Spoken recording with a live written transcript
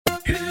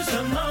Who's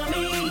the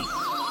Mummy?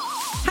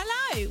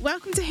 Hello,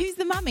 welcome to Who's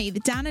the Mummy,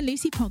 the Dan and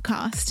Lucy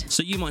podcast.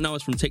 So you might know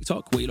us from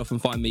TikTok, where you'll often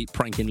find me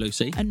pranking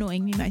Lucy.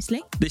 Annoying me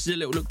mostly. This is a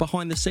little look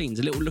behind the scenes,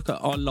 a little look at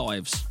our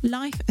lives.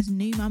 Life as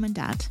new mum and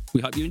dad.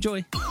 We hope you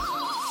enjoy.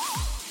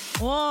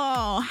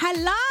 Whoa,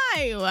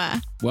 hello!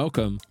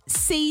 Welcome.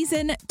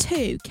 Season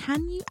 2.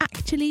 Can you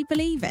actually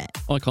believe it?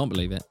 I can't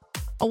believe it.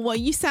 Oh, well,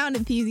 you sound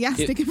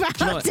enthusiastic about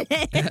Do you know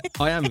it.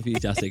 I am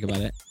enthusiastic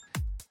about it.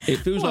 It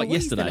feels like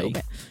wheezed a yesterday little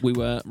bit. we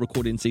were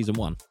recording season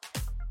 1,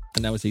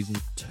 and now we're season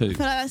 2. I feel like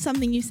that's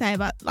something you say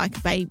about like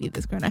a baby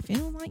that's grown up.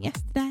 Feels like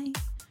yesterday.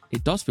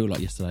 It does feel like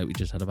yesterday we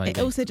just had a baby. It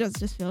also does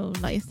just feel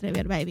like yesterday we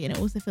had a baby, and it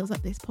also feels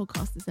like this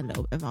podcast is a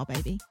little bit of our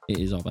baby. It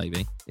is our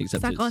baby,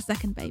 except It's like our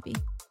second baby.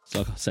 it's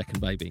like our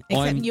second baby.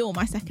 Except you're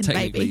my second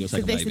technically baby. your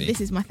second so baby.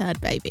 this is my third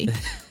baby.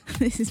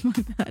 This is my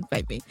third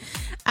baby.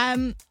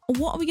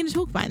 What are we going to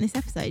talk about in this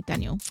episode,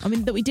 Daniel? I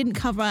mean, that we didn't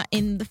cover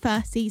in the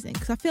first season,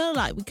 because I feel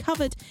like we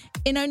covered,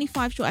 in only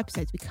 5 short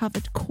episodes, we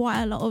covered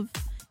quite a lot of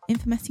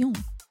information.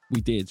 We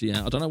did,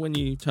 yeah. I don't know when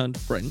you turned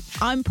French.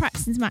 I'm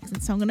practicing some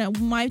accents, so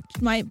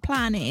my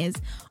plan is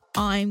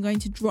I'm going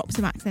to drop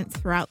some accents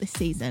throughout this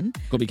season.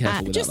 Got to be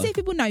careful with just that, see if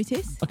people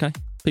notice. though. Okay,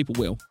 people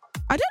will.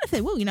 I don't know if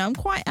they will, I'm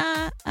quite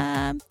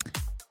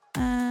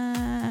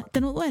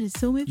don't know what the word is,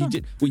 so move You on.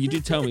 did. Well, you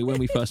did tell me when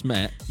we first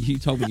met. You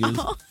told me you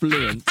was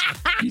fluent.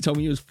 You told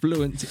me you was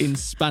fluent in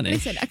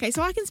Spanish. Listen, okay,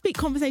 so I can speak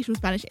conversational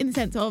Spanish in the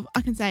sense of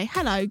I can say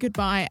hello,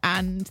 goodbye,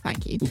 and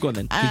thank you. Well, go on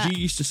then. Because you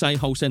used to say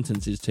whole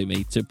sentences to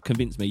me to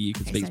convince me you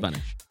could speak so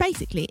Spanish.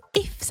 Basically,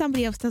 if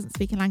somebody else doesn't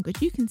speak a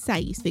language, you can say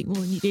you speak more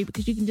than you do,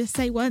 because you can just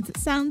say words that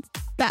sound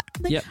that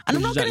thing. Yep, And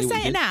I'm which not is going to exactly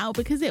what say you it did. now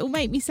because it will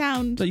make me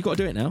sound. So you got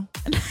to do it now.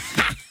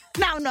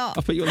 No, I'm not.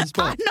 I'll put you on the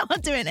spot. I'm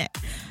not doing it.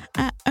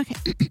 Okay.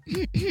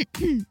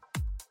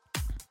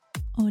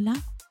 Hola,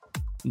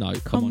 No,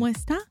 come ¿cómo on.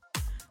 está?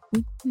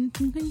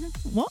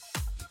 What?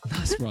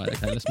 That's right.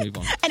 Okay, let's move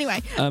on.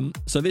 Anyway.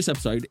 So this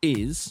episode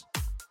is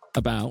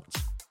about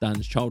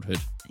Dan's childhood.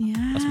 Yeah.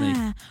 That's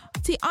me.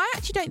 See, I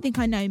actually don't think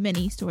I know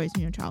many stories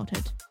from your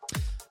childhood.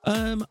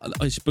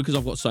 It's because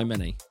I've got so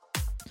many.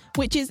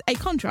 Which is a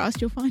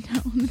contrast you'll find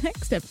out on the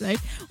next episode.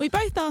 We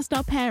both asked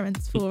our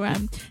parents for,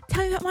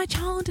 tell me about my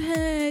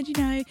childhood,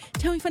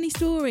 tell me funny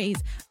stories.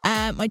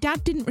 My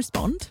dad didn't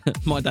respond.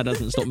 My dad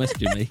hasn't stopped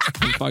messaging me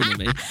and phoning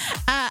me.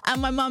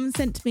 And my mum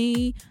sent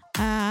me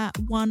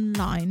one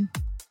line,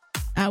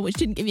 which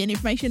didn't give you any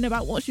information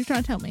about what she was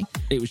trying to tell me.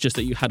 It was just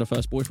that you had a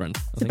first boyfriend.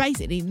 I So think.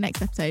 basically, the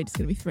next episode is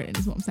going to be thrilling,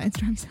 is what I'm saying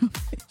to myself.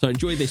 So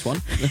enjoy this one.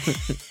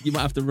 You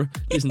might have to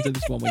listen to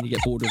this one when you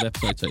get bored with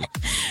episode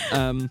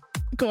 2.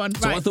 Go on,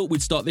 So right. I thought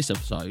we'd start this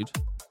episode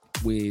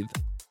with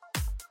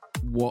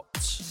what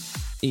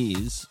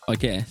is, I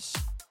guess,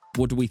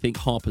 what do we think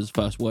Harper's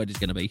first word is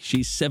going to be?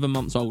 She's 7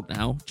 months old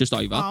now, just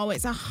over. Oh,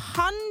 it's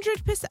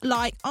 100%.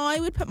 Like, I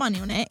would put money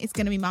on it. It's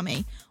going to be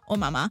mummy or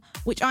mama,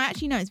 which I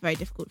actually know is very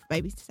difficult for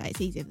babies to say. It's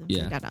easier for them to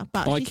say dada.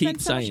 But she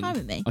spends so much time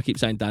with me. I keep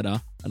saying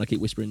dada, and I keep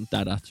whispering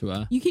dada to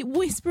her, You keep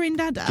whispering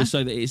dada. just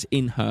so that it's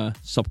in her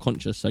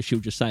subconscious, so she'll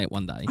just say it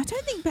one day. I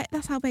don't think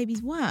that's how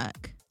babies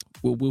work.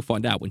 We'll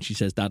find out when she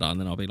says dada, and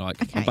then I'll be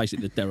like, Okay. I'm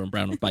basically the Darren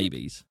Brown of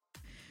babies.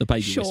 The baby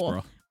Sure.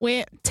 whisperer.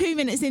 We're 2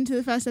 minutes into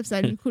the first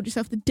episode and you called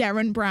yourself the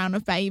Darren Brown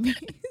of babies.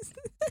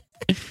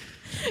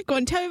 Go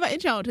on, tell me about your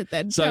childhood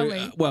then. Tell So,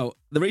 me. well,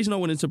 the reason I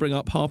wanted to bring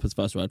up Harper's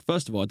first word,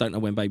 first of all, I don't know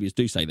when babies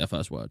do say their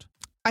first word.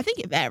 I think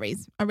it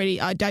varies. I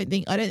don't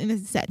think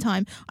there's a set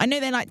time. I know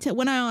they like to,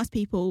 when I ask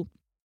people,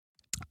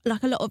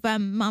 like a lot of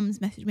mums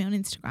message me on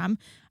Instagram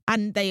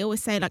and they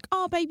always say like,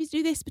 oh, babies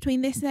do this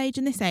between this age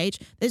and this age.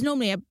 There's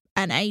normally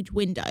an age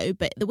window,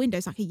 but the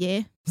window's like a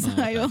year. So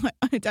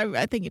okay.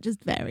 I think it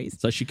just varies.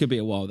 So she could be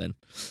a while then.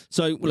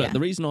 So, well, Yeah. look, the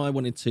reason I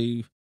wanted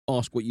to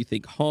ask what you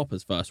think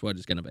Harper's first word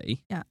is going to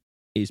be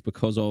is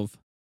because of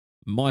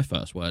my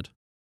first word,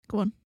 Go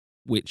on.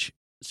 which,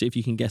 see if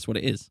you can guess what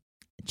it is.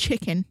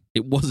 Chicken.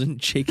 It wasn't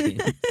chicken.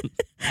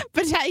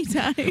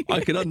 Potato.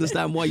 I can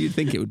understand why you'd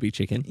think it would be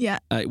chicken. Yeah.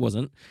 It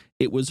wasn't.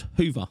 It was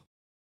Hoover.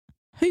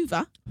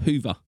 Hoover.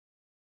 Hoover.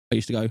 I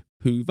used to go,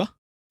 Hoover.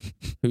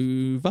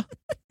 Hoover.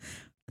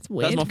 That's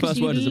weird. my 'cause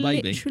first word as a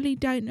baby. You literally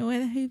don't know where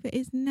the Hoover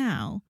is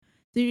now.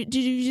 Did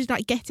you just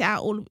like get it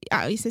out of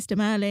your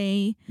system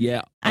early,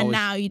 Yeah. and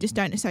now you just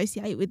don't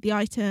associate with the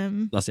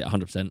item? That's it,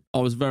 100%. I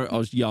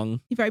was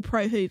young. You're very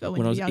pro Hoover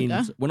when I you was were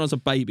younger. when I was a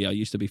baby, I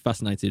used to be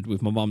fascinated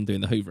with my mum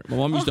doing the hoovering. My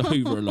mum used to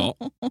hoover a lot.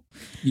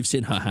 You've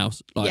seen her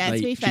house. Like, yeah, to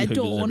be she fair, hoovers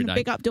Dawn, every day.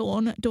 big up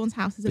Dawn. Dawn's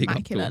house is Big up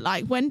immaculate. Dawn.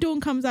 Like when Dawn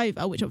comes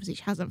over, which obviously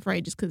she hasn't for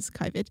ages because of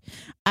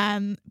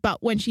COVID,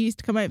 but when she used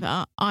to come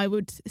over, I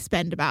would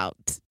spend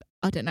about,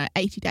 I don't know,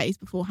 80 days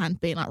beforehand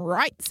being like,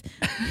 right,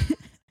 you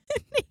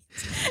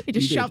just You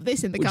did, shove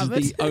this in the which cupboard.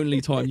 is the only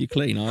time you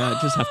clean. I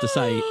just have to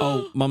say,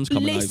 oh, mum's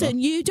coming Listen, over.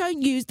 you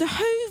don't use the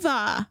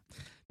Hoover.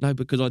 No,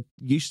 because I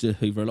used to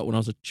hoover a lot when I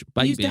was a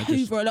baby. You used to I just-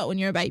 Hoover a lot when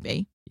you were a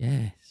baby.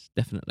 Yes,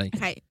 definitely.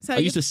 Okay, so I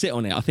used to sit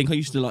on it. I think I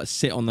used to like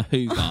sit on the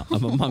hoover,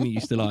 and my mum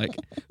used to like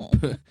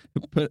do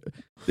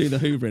the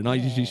hoovering. I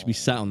used to be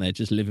sat on there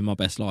just living my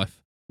best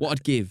life. What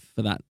I'd give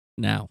for that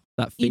now,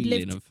 that You'd feeling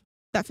lived of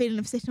That feeling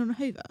of sitting on a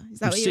Hoover? Is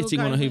that what you're sitting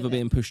on a going Hoover with it?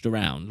 being pushed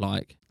around.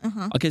 Like,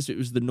 Uh-huh. I guess it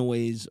was the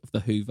noise of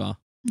the Hoover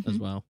as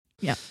well.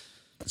 Yeah.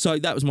 So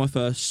that was my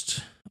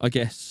first, I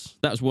guess,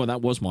 that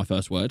was my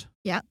first word.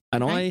 Yeah.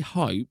 And Okay. I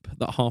hope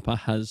that Harper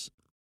has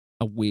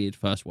a weird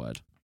first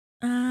word.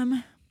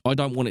 I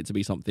don't want it to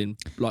be something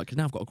like, 'cause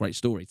now I've got a great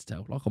story to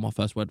tell. Like, my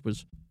first word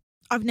was,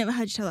 I've never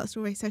heard you tell that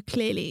story, so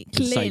clearly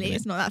saving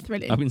it's not that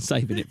thrilling. I've been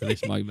saving it for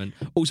this moment.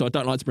 Also, I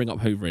don't like to bring up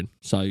hoovering,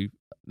 so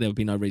there would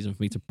be no reason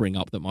for me to bring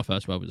up that my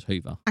first word was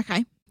Hoover.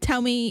 Okay.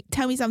 Tell me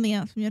something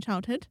else from your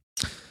childhood.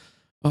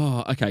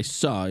 Oh, okay.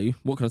 So,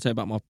 what can I say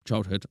about my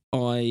childhood?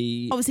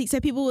 Obviously, so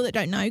people that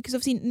don't know, because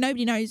obviously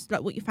nobody knows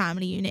like what your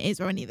family unit is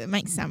or any of it.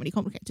 Makes it sound really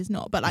complicated. It's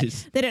not, but like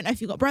they don't know if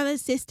you've got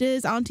brothers,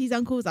 sisters, aunties,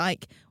 uncles.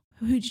 Like,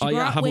 who did you grow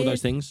I up have with? all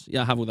those things.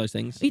 Yeah, I have all those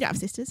things. You don't have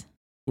sisters.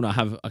 Well,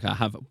 no, I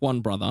have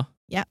one brother.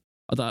 Yeah.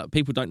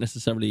 People don't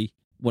necessarily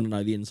want to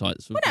know the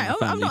insights of Well, the no,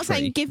 family I'm not tree.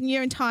 saying giving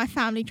your entire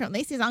family tree.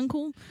 This is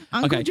Uncle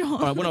Okay, John. all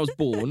right, when I was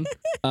born,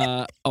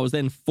 I was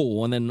then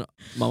 4, and then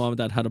my mum and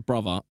dad had a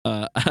brother,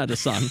 had a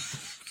son.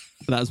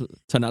 That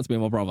turned out to be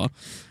my brother.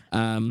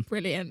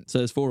 Brilliant. So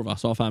there's 4 of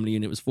us. Our family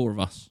unit was 4 of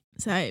us.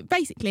 So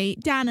basically,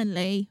 Dan and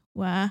Lee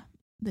were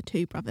the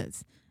 2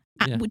 brothers.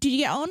 Yeah. Did you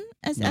get on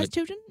as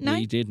children? No?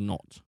 We did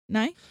not.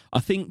 No? I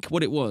think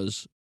what it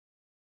was,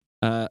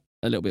 a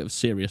little bit of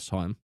serious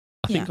time.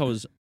 I think I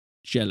was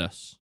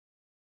jealous.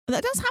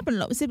 That does happen a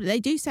lot with siblings. They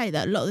do say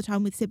that a lot of the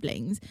time with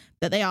siblings,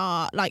 that they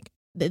are like,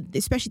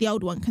 especially the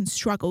older one can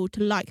struggle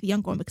to like the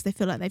younger one because they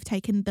feel like they've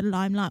taken the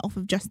limelight off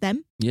of just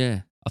them.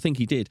 Yeah, I think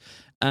he did.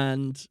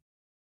 And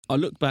I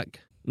look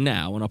back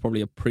now and I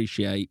probably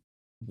appreciate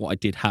what I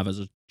did have as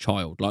a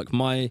child. Like,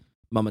 my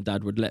mum and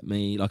dad would let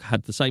me, like, I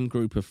had the same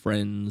group of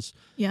friends.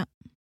 Yeah.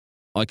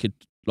 I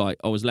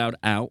was allowed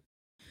out.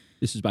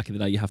 This was back in the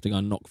day. You have to go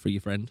and knock for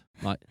your friend,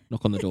 like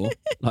knock on the door.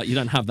 Like, you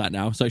don't have that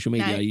now. Social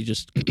media, No. you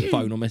just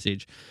phone or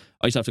message.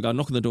 I used to have to go and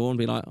knock on the door and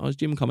be like, "Oh, is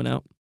Jim coming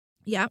out?"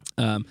 Yeah.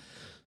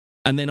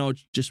 And then I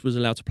just was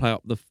allowed to play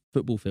up the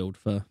football field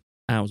for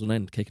hours on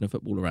end, kicking a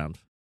football around.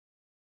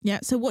 Yeah.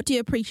 So what do you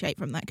appreciate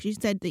from that? Because you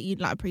said that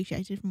you'd like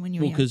appreciated from when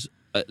you were Well, young. because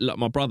like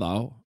my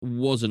brother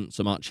wasn't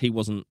so much. He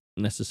wasn't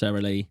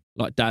necessarily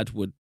like Dad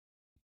would,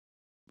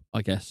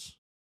 I guess,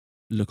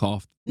 look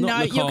after.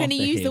 No, you're going to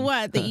use the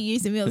word that you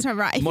use in meal time,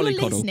 right? If you're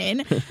Mollycoddle. listening,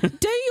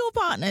 do your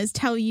partners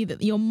tell you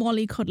that you're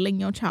mollycoddling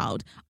your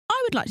child?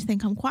 I would like to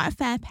think I'm quite a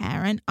fair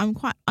parent. I'm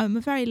a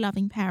very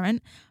loving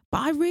parent, but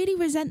I really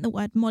resent the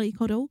word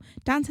mollycoddle.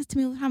 Dan says to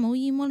me all the time, "Oh,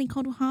 you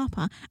mollycoddle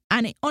Harper,"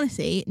 and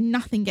honestly,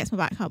 nothing gets my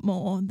back up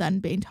more than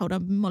being told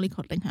I'm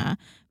mollycoddling her,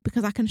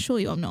 because I can assure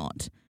you I'm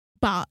not.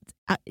 But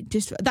that's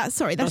just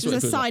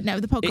a side note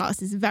of the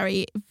podcast.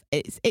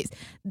 It's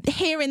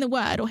hearing the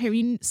word or hearing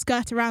you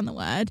skirt around the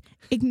word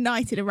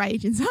ignited a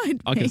rage inside me.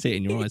 I can see it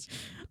in your eyes.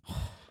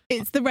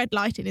 It's the red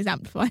lighting is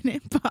amplifying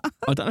it. But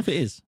I don't know if it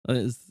is.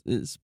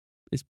 It's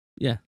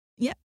yeah.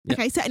 yeah. Yeah.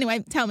 Okay. So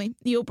anyway, tell me,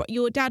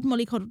 your dad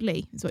mollycoddled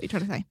Lee is what you're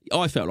trying to say.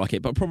 I felt like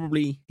it, but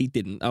probably he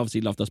didn't.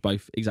 Obviously, loved us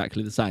both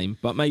exactly the same,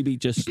 but maybe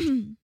just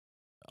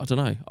I don't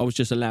know. I was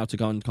just allowed to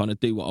go and kind of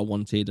do what I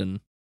wanted, and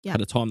Yeah.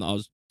 at a time that I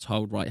was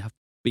told, right, you have to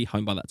be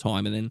home by that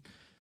time, and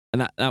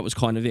that was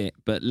kind of it.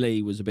 But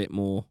Lee was a bit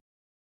more.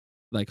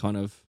 They kind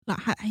of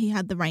He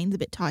had the reins a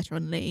bit tighter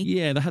on Lee.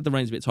 yeah, they had the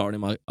reins a bit tighter on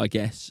him, I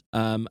guess.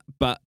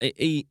 But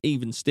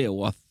even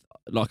still, I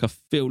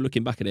feel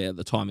looking back at it at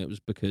the time, it was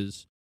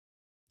because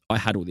I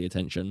had all the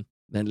attention.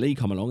 Then Lee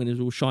come along and it was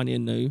all shiny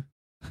and new.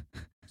 So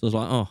I was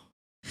like, oh,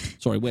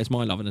 sorry, where's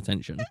my love and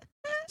attention?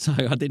 So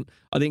I didn't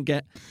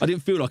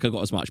feel like I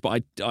got as much,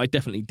 but I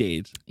definitely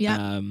did.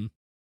 Yeah.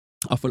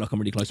 I feel like I'm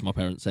really close to my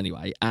parents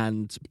anyway.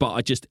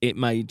 But it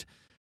made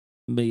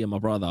me and my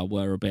brother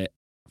were a bit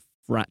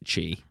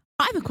fratchy.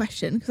 I have a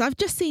question because I've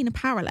just seen a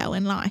parallel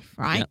in life,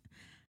 right? Yeah.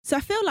 So I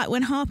feel like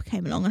when Harper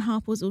came along and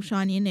Harper was all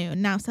shiny and new,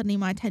 and now suddenly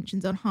my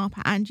attention's on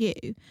Harper and you,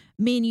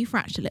 me and you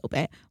fractured a little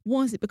bit.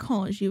 Was it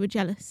because you were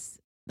jealous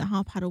that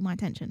Harper had all my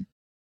attention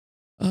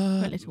for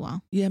a little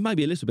while? Yeah,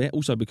 maybe a little bit.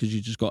 Also because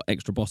you just got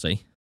extra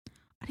bossy,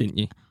 didn't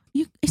you?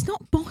 It's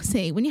not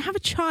bossy. When you have a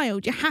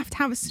child, you have to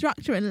have a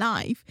structure in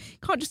life. You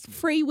can't just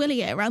free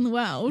willy it around the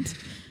world.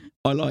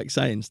 I like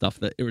saying stuff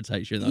that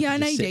irritates you. And Yeah, I can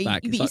know just you sit do.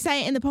 back. But It's you like,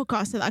 say it in the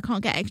podcast so that I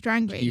can't get extra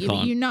angry at You you. But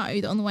can't. you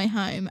know that on the way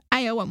home,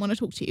 A, I won't want to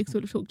talk to you because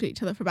we've talked to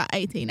each other for about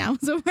 18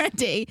 hours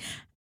already.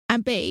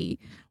 And B,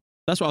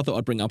 that's what I thought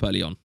I'd bring up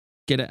early on.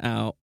 Get it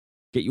out.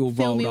 Get you all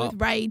fill rolled me up.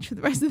 with rage for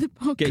the rest of the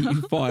podcast. Get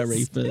you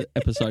fiery for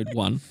episode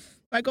 1.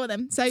 Right, go on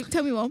then. So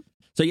tell me more.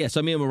 So yeah,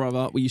 so me and my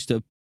brother, we used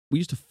to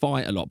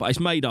fight a lot, but it's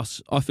made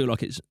us. I feel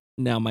like it's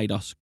now made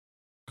us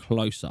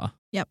closer.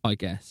 Yep. I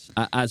guess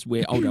as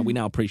we're older, we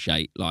now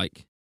appreciate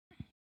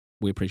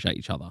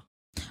each other.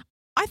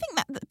 I think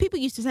that people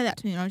used to say that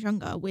to me when I was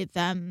younger with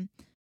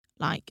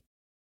like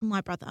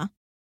my brother,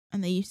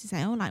 and they used to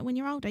say, "Oh, like when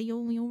you're older,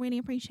 you'll really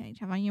appreciate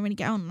each other and you really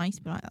get on." And I used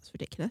to be like, "That's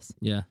ridiculous."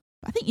 Yeah,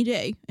 But I think you do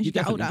as you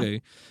get definitely older. do.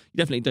 You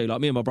definitely do.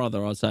 Like me and my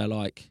brother, I'd say are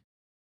like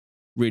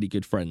really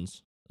good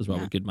friends as well.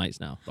 Yeah. We're good mates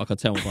now. Like I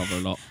tell my brother a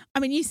lot. I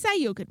mean, you say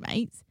you're good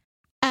mates.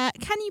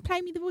 Can you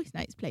play me the voice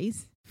notes,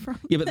 please?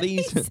 Yeah, but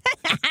these.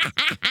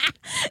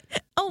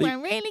 We're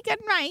really good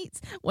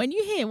mates. When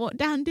you hear what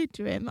Dan did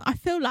to him, I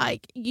feel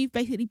like you've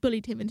basically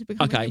bullied him into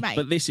becoming Okay, a mate.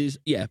 but this is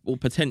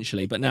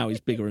potentially, but now he's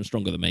bigger and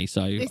stronger than me,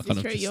 so This I is kind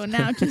of true. just, You're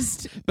now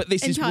just but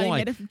this is entirely why.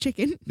 made up of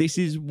chicken. This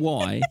is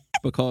why,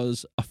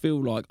 because I feel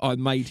like I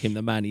made him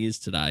the man he is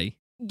today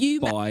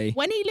by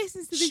When he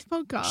listens to this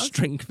podcast,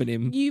 strengthening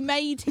him. you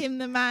made him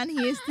the man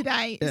he is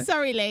today. Yeah.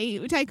 Sorry, Lee.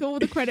 We take all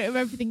the credit of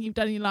everything you've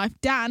done in your life.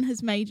 Dan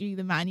has made you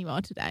the man you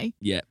are today.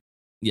 Yeah.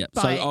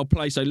 So Bye. I'll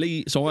play. So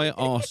Lee. So I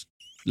asked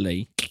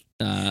Lee.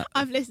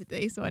 I've listened to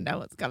these, so I know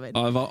what's coming.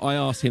 I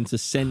asked him to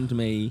send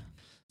me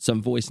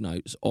some voice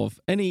notes of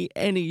any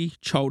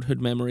childhood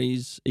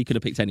memories. He could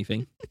have picked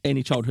anything,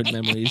 any childhood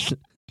memories,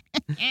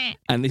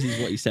 and this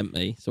is what he sent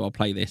me. So I'll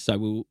play this. So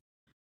we'll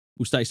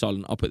stay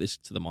silent. I'll put this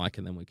to the mic,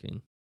 and then we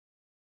can.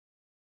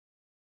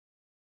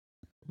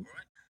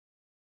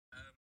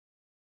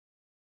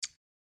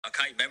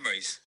 Okay,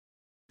 memories.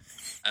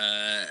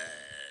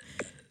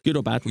 Good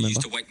or bad? You Remember?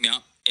 used to wake me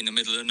up in the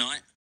middle of the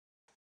night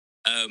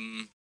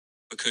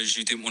because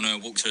you didn't want to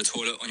walk to the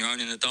toilet on your own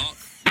in the dark.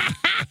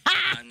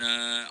 And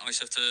I used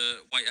to have to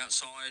wait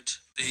outside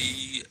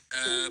the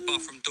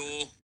bathroom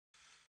door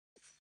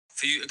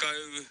for you to go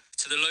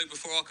to the loo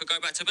before I could go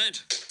back to bed.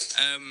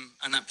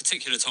 And that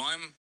particular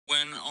time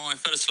when I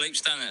fell asleep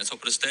standing at the top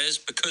of the stairs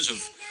because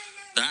of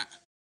that,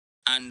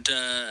 and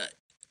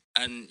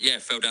yeah,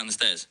 fell down the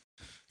stairs.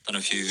 Don't know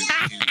if you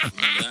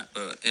remember that,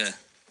 but yeah,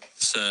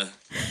 it's a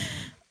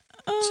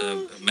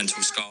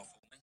mental scar for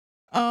me.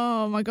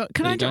 Oh my God.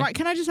 Can I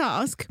just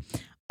ask?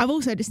 I've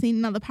also just seen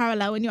another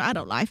parallel in your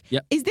adult life.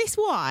 Yep. Is this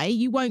why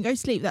you won't go to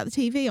sleep without the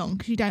TV on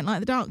because you don't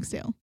like the dark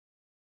still?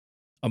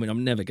 I mean,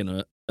 I'm never going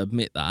to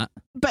admit that.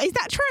 But is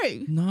that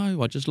true?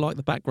 No, I just like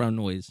the background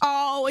noise.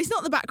 Oh, it's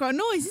not the background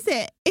noise, is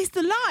it? It's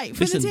the light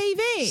from Listen, the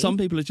TV. Some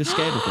people are just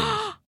scared of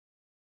things.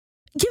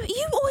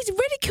 You always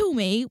ridicule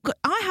me.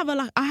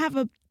 I have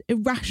a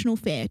irrational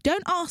fear.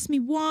 Don't ask me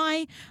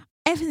why.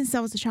 Ever since I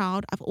was a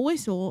child, I've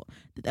always thought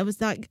that there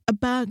was like a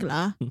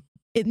burglar,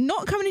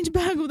 not coming in to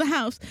burgle the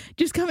house,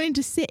 just coming in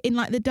to sit in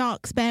like the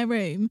dark spare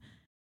room,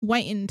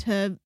 waiting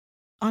to,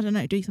 I don't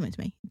know, do something to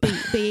me, be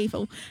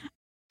evil.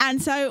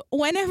 And so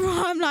whenever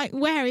I'm like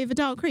wary of a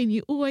dark room,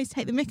 you always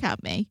take the mick out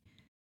of me.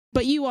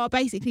 But you are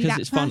basically that Because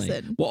it's person.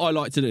 funny. What I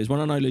like to do is when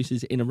I know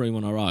Lucy's in a room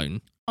on her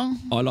own,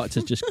 I like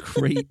to just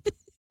creep.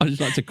 I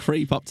just like to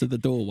creep up to the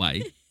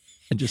doorway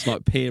and just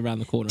like peer around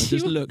the corner and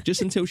just look,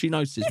 just until she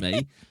notices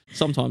me.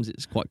 Sometimes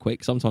it's quite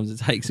quick. Sometimes it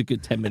takes a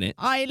good 10 minutes.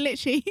 I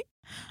literally.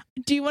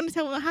 Do you want to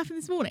tell me what happened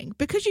this morning?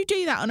 Because you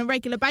do that on a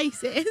regular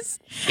basis.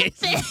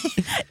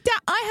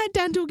 I heard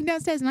Dan talking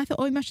downstairs and I thought,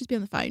 oh, he must just be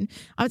on the phone.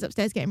 I was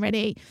upstairs getting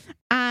ready.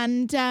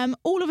 And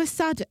all of a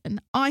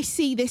sudden, I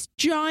see this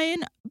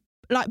giant,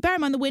 like, bear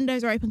in mind the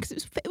windows are open because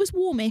it was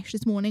warmish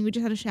this morning. We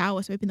just had a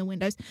shower, so opened the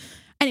windows.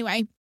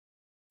 Anyway,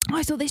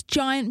 I saw this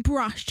giant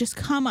brush just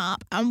come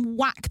up and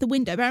whack the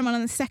window. Bear in mind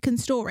on the second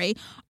story.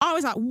 I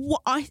was like,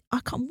 what? I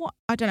can't, what?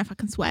 I don't know if I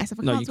can swear. So if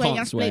I No, can't you swear, you're can't going to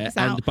have to bleep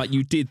swear. this out. But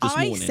you did this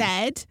morning. I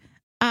said,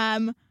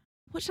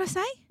 what did I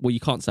say? Well, you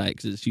can't say it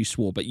because you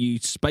swore, but you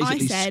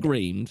basically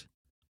screamed.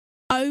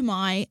 Oh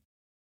my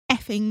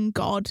effing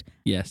God.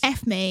 Yes.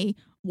 F me.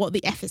 What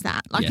the F is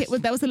that? Like Yes.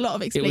 there was a lot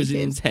of It expletives. was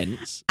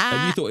intense.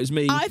 And you thought it was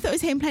me. I thought it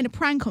was him playing a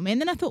prank on me. And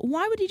then I thought,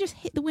 why would he just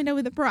hit the window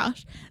with a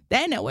brush?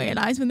 Then I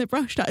realised when the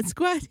brush started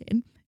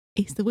squirting,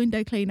 it's the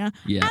window cleaner.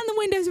 Yeah. And the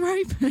windows are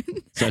open.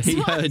 So he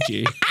heard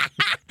you.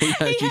 He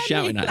heard you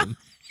shouting at him.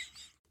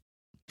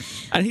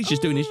 And he's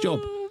just doing his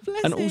job. Oh,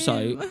 bless And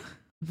also, him.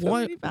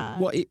 Really bad.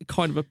 what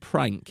kind of a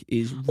prank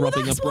is Well,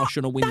 rubbing a that's brush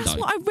on a window? That's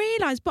what I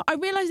realised, but I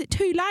realised it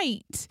too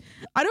late.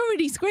 I'd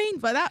already screamed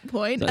by that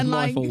point. That's and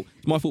my fault.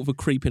 It's my fault for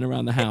creeping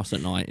around the house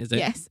at night, is it?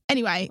 Yes.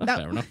 Anyway, That's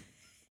fair enough.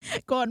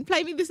 Go on,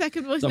 play me the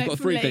second voice So I've note got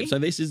from 3 Lee. clips. So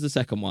this is the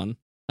second one.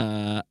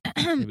 Here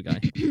we go.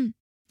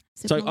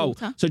 Sip my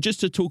water. So just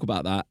to talk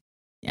about that,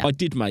 Yeah. I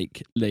did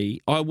make Lee.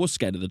 I was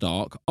scared of the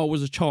dark. I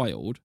was a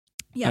child,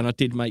 Yeah. and I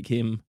did make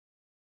him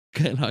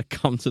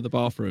come to the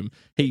bathroom.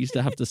 He used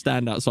to have to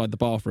stand outside the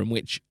bathroom,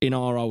 which in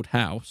our old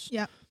house,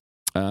 Yeah.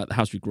 The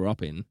house we grew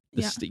up in,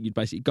 you'd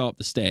basically go up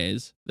the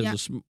stairs. There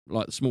was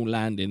a small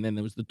landing, then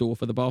there was the door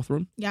for the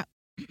bathroom. Yeah.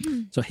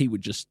 So he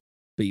would just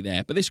be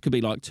there. But this could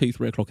be like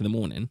 2-3 o'clock in the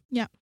morning.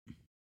 Yeah.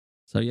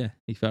 So yeah,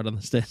 he fell down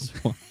the stairs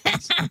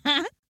once.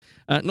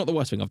 Not the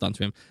worst thing I've done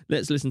to him.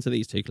 Let's listen to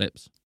these 2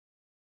 clips.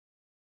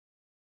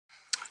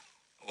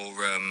 Or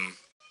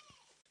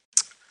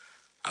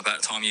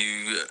about the time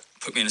you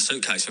put me in a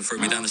suitcase and threw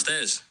me down the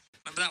stairs.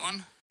 Remember that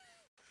one?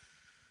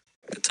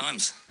 Good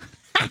times.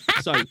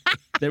 So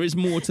there is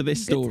more to this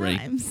Good story.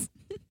 times.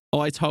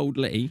 I told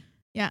Lee,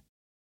 Yeah.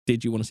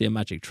 did you want to see a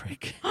magic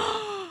trick?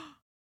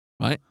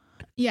 Right?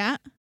 Yeah.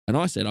 And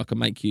I said I could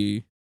make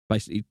you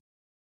basically,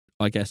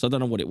 I guess, I don't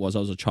know what it was. I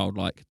was a child,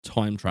 like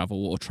time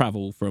travel or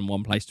travel from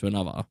one place to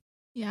another.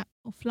 Yeah.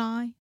 Or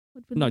fly.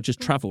 What would No, it just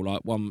be? travel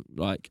like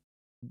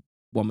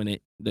 1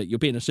 minute that you'll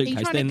be in a Are you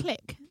suitcase. trying Then to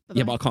click by the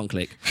Yeah, way. but I can't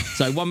click.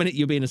 So 1 minute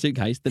you'll be in a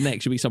suitcase, the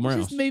next you'll be somewhere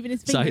Just else. moving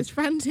his So, fingers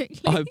frantically.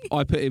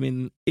 I put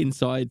him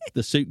inside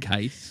the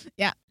suitcase.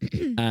 Yeah.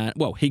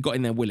 Well, he got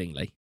in there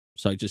willingly.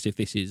 So just if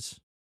this is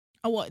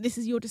Oh, what? This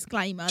is your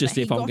disclaimer. just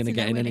that if he I'm got going to in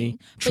get there in any willing.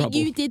 trouble. But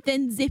you did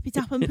then zip it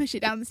up and push it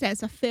down the stairs.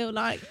 So I feel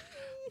like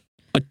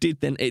I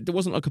did then. It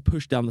wasn't like a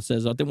push down the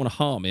stairs. I didn't want to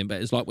harm him,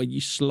 but it's like when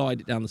you slide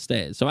it down the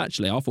stairs. So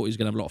actually, I thought he was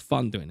going to have a lot of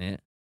fun doing it.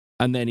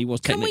 And then he was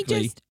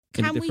technically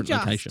in a different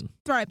location.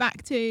 throw it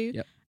back to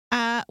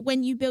Yep.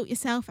 when you built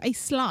yourself a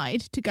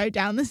slide to go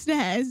down the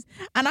stairs,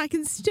 and I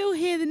can still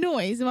hear the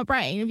noise in my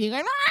brain of you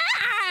going,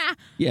 ah!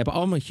 Yeah, but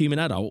I'm a human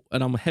adult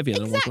and I'm heavier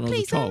than I was when I was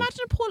Exactly. a So child. imagine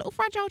a poor little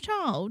fragile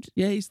child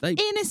Yeah,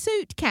 in a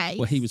suitcase.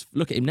 well, he was.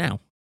 Look at him now.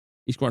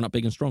 He's grown up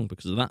big and strong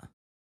because of that.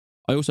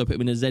 I also put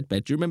him in a Z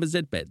bed. Do you remember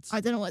Z beds? I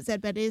don't know what Z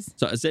bed is.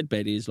 So a Z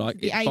bed is like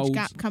The it age folds.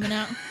 gap coming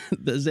out.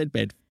 The Z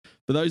bed.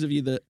 For those of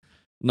you that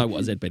know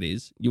what a Z bed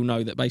is, you'll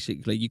know that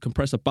basically you can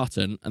press a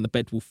button and the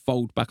bed will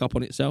fold back up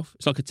on itself.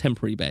 It's like a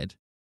temporary bed.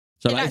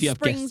 So It, like if you have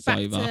springs guests back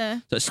over,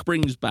 to- so it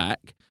springs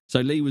back. So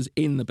Lee was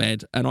in the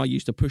bed and I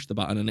used to push the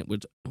button and it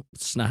would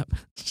snap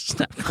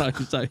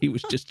closed. So he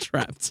was just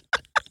trapped.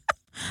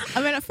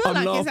 I mean, I feel I'm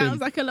like laughing. it sounds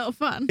like a lot of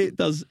fun. It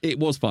does. It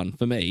was fun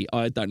for me.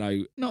 I don't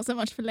know. Not so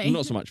much for Lee.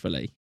 Not so much for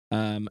Lee.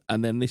 And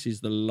then this is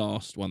the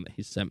last one that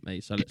he's sent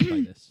me. So let's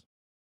play this.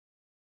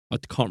 I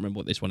can't remember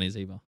what this one is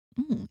either.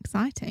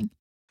 Exciting.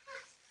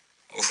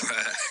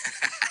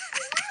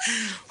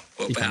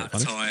 What You found about it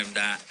the funny? time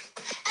that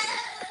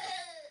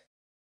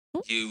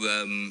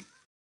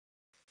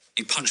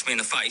you punched me in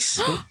the face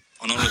on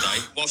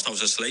holiday whilst I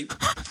was asleep?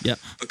 Yep.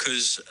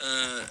 Because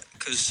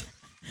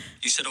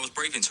you said I was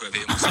breathing too heavy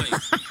in my sleep,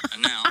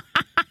 and now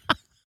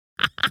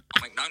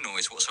I make no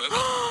noise whatsoever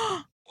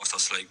whilst I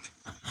sleep,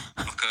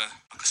 like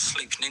a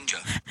sleep ninja.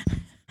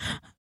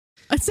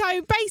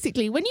 So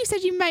basically, when you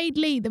said you made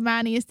Lee the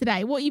man he is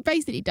today, what you've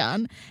basically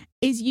done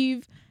is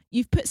you've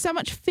put so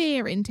much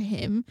fear into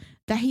him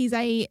that he's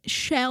a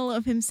shell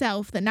of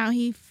himself that now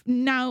he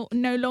no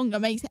longer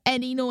makes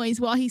any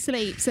noise while he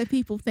sleeps. So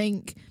people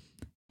think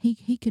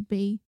he could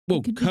be. Well,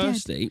 he could be dead.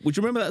 Kirsty, would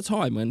you remember that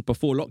time when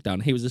before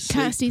lockdown he was asleep?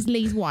 Kirsty's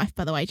Lee's wife,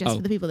 by the way, just Oh.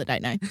 for the people that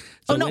don't know.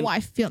 So not when-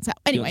 wife, fiance.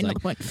 Anyway, Fiancé. not the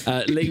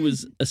point. Lee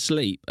was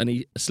asleep and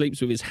he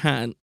sleeps with his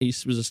hand. He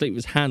was asleep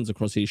with his hands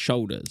across his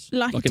shoulders,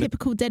 Like a in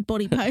typical dead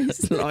body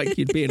pose. like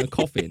he'd be in a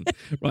coffin,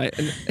 right?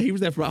 And he was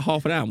there for about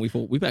half an hour, and we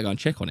thought we better go and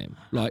check on him,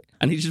 like,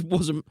 and he just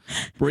wasn't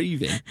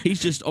breathing.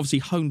 He's just obviously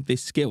honed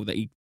this skill that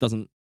he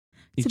doesn't.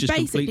 He's So just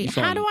basically, completely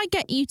how silent. do I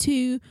get you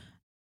to,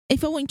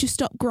 if I want you to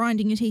stop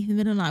grinding your teeth in the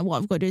middle of the night, what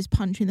I've got to do is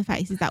punch you in the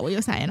face? Is that what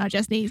you're saying? I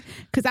just need,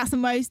 because that's the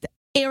most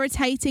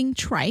irritating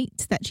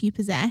trait that you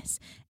possess,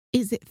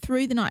 is it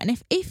through the night.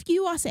 And if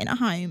you are sitting at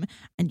home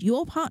and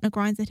your partner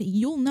grinds their teeth,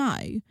 you'll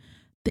know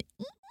that,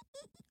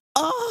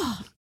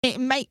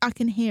 I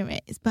can hear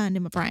it. It's burned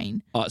in my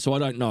brain. So I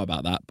don't know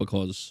about that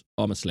because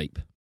I'm asleep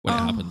when it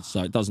Oh. happens,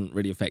 so it doesn't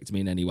really affect me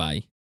in any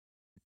way.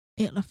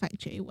 It'll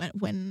affect you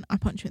when I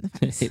punch you in the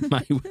face. It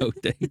may well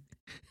do,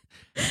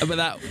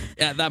 but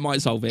that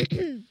might solve it.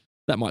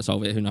 That might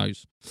solve it. Who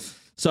knows?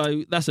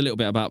 So that's a little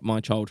bit about my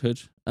childhood.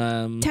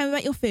 Tell me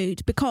about your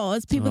food,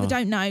 because people that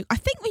don't know, I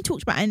think we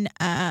talked about in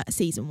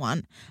season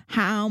 1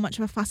 how much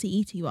of a fussy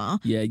eater you are.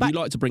 Yeah, But- you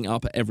like to bring it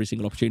up at every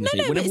single opportunity.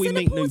 No, but Whenever it's we an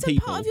meet new important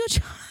people, part of your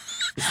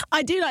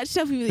I do like to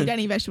tell people that you don't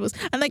eat vegetables,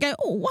 and they go,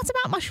 "Oh, what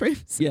about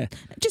mushrooms?" yeah,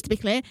 Just to be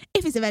clear,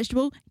 if it's a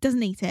vegetable, it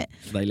doesn't eat it.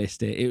 they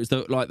list it. It was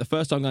the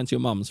first time going to your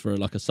mum's for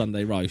like a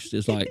Sunday roast.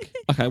 It's like,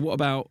 okay, what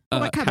about, What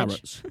about cabbage?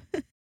 carrots? Do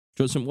you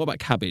want some? What about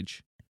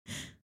cabbage?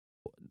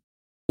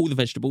 All the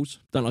vegetables.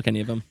 Don't like any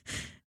of them.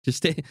 Just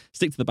stick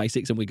to the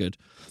basics and we're good.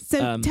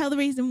 So tell the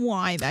reason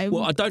why, though.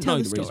 Well, I don't Tell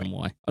know the story. reason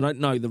why. I don't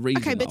know the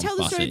reason. Okay, but that tell I'm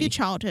the story of fussy. your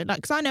childhood, like,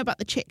 because I know about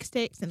the chick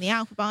sticks and the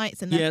alpha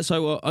bites and the Yeah,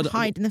 so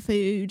hiding the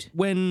food.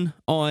 when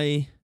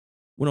I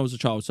was a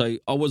child, so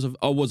I was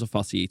a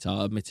fussy eater,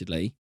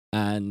 admittedly,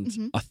 and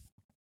Mhm. I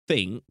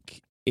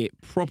think it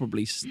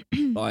probably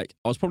like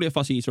I was probably a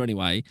fussy eater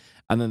anyway.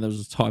 And then there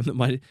was a time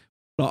that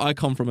I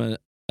come from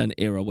an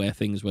era where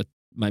things were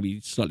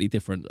maybe slightly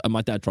different, and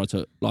my dad tried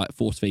to like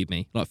force feed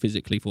me, like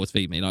physically force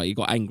feed me. Like he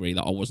got angry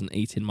that I wasn't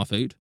eating my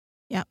food.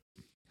 Yep.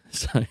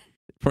 So it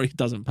probably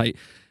doesn't paint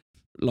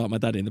like my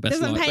dad in the best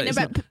Doesn't light. paint but a it's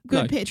not-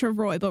 good no. picture of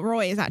Roy, but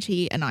Roy is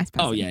actually a nice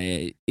person. Oh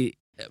yeah.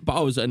 But I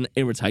was an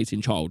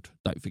irritating child.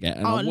 Don't forget.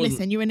 And I Oh, wasn't,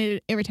 listen, you're an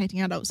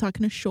irritating adult, so I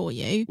can assure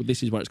you, Well,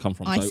 this is where it's come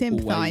from. I so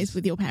sympathise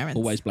with your parents.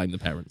 always blame the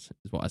parents,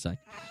 is what I say.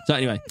 So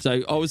anyway,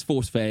 so I was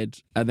force fed,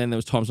 and then there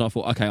was times when I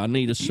thought, okay, I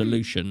need a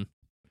solution.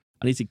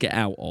 I need to get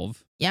out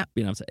of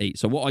being able to eat.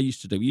 So what I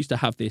used to do, we used to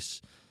have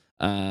this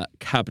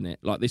cabinet,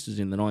 like this was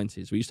in the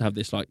 90s. We used to have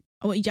this like,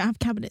 Oh, what, you don't have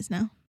cabinets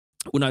now?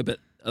 well, no, but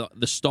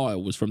the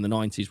style was from the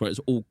 90s where it was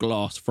all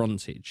glass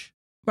frontage,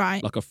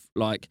 Right.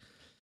 like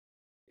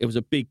it was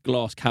a big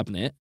glass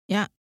cabinet.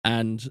 Yeah.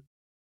 And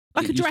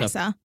Like it a used to have-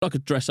 dresser. like a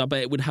dresser, but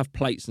it would have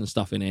plates and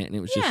stuff in it, and it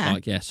was just Yeah.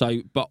 like, yeah.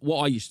 So, but what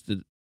I used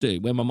to do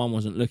when my mum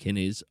wasn't looking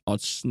is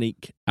I'd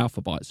sneak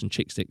alpha bites and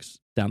chick sticks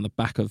down the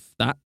back of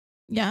that,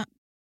 Yeah.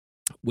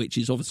 which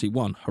is obviously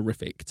one,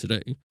 horrific to do.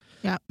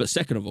 Yeah. But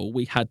second of all,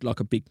 we had like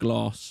a big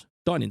glass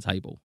dining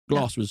table.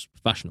 Glass was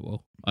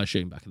fashionable, I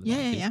assume, back in the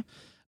 90s.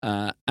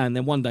 Yeah. And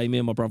then one day, me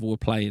and my brother were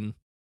playing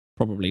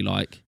probably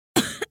like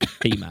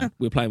He-Man.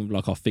 We were playing with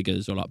like our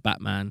figures or like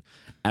Batman.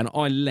 And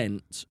I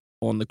leant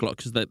on the glass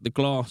because the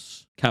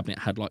glass cabinet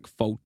had like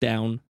fold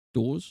down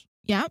doors.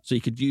 Yeah. So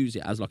you could use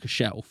it as like a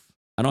shelf.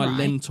 And I Right.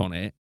 leant on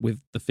it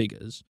with the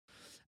figures.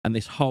 And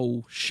this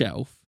whole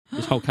shelf,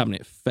 this whole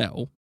cabinet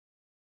fell.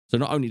 So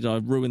not only did I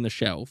ruin the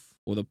shelf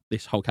or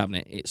this whole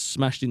cabinet, it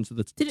smashed into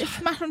the... Did it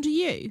smash onto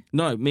you?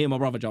 No, me and my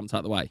brother jumped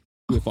out the way.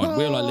 We were fine.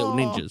 We were like little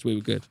ninjas. We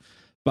were good.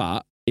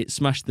 But it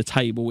smashed the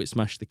table. It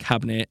smashed the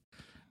cabinet.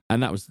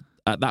 And that was,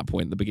 at that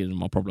point, the beginning of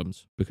my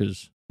problems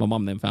because my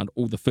mum then found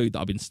all the food that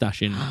I've been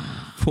stashing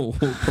for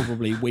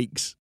probably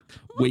weeks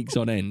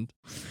on end.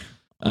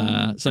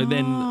 So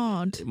then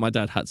my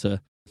dad had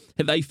to...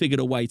 They figured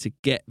a way to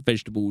get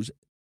vegetables...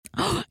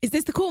 Is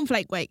this the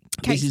cornflake cake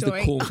This is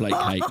story? the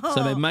cornflake cake.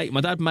 So they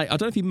my dad made... I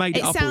don't know if he made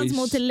it It up or sounds he's...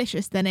 more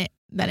delicious than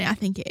I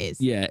think it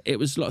is. Yeah, it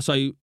was like...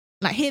 So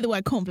Like, hear the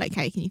word cornflake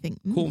cake and you think,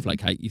 cornflake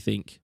cake, you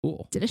think,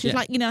 oh... delicious. Yeah,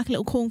 Like, you know, like a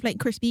little cornflake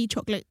crispy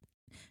chocolate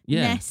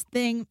nest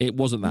thing. It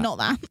wasn't that. Not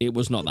that. It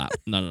was not that.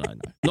 No.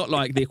 Not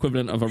like the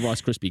equivalent of a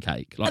Rice Krispie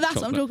cake. Like That's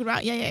chocolate. what I'm talking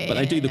about. Yeah. But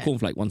they do the yeah.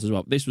 cornflake ones as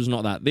well. This was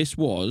not that. This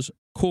was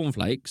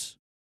cornflakes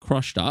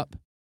crushed up.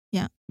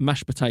 Yeah.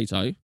 Mashed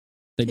potato.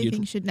 Then Two you'd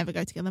things should never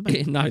go together.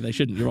 But no, they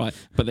shouldn't. You're right.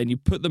 But then you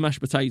put the mashed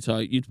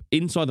potato.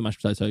 Inside the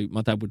mashed potato.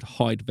 My dad would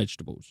hide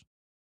vegetables.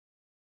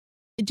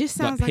 it just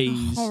like sounds like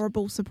peas, a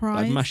horrible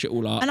surprise. I'd mash it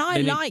all up. And I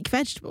Then like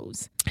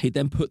vegetables. He'd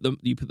then put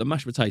the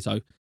mashed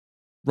potato,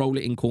 roll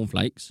it in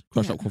cornflakes,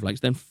 crushed up cornflakes,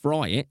 then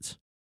fry it.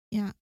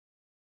 Yeah.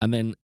 And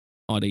then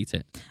I'd eat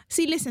it.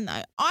 See, listen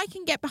though, I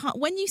can get behind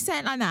when you say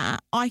it like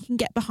that. I can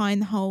get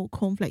behind the whole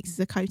cornflakes as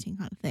a coating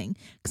kind of thing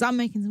because I'm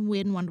making some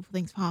weird and wonderful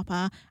things for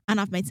Harper, and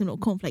I've made some little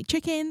cornflake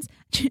chickens.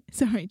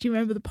 Sorry, do you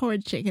remember the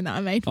porridge chicken that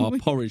I made? Our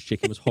porridge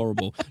chicken was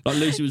horrible. Like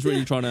Lucy was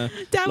really trying to.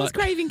 Dan was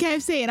craving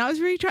KFC, and I was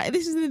really trying.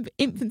 This is the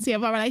infancy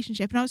of our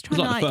relationship, and I was It was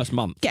trying like to the first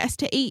month. get us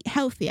to eat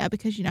healthier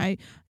because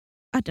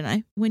I don't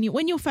know, when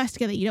you're first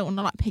together, you don't want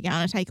to like pig out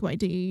on a takeaway,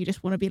 do you? You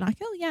just want to be like,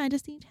 oh yeah, I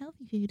just eat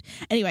healthy food.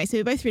 Anyway, so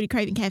we were both really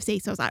craving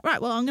KFC. So I was like, right,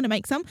 well, I'm going to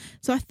make some.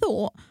 So I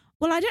thought,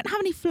 well, I don't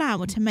have any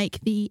flour to make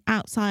the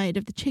outside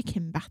of the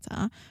chicken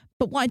batter,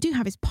 but what I do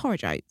have is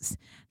porridge oats.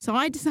 So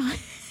I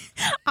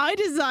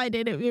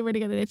decided it would be a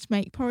really good idea to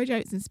make porridge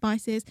oats and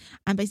spices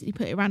and basically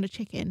put it around a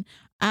chicken.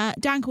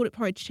 Dan called it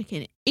porridge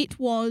chicken. It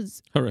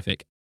was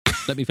Horrific.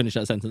 Let me finish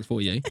that sentence for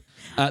you.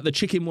 The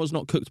chicken was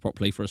not cooked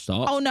properly for a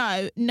start. oh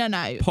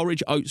no.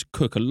 Porridge oats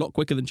cook a lot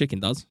quicker than chicken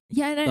does.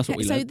 Yeah, no. That's what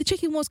we so learned. the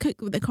chicken was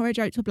cooked with the porridge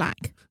oats were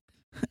black.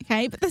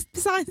 Okay, but that's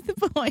besides the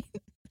point.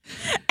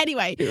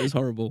 Anyway, It was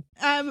horrible.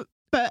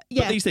 but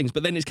yeah, But these things,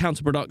 but then it's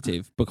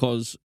counterproductive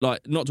because,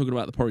 like, not talking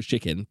about the porridge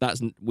chicken.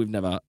 We've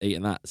never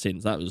eaten that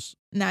since. That was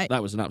no,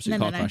 an absolute No,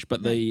 car no. crash.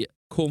 But No. the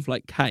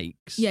cornflake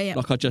cakes, Yeah.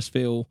 like I just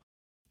feel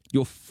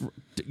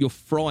you're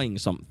frying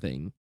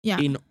something Yeah.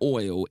 in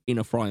oil in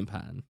a frying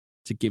pan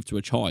to give to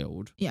a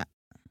child. Yeah.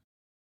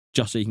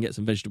 Just so you can get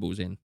some vegetables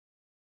in,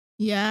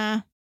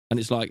 yeah. and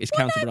it's like it's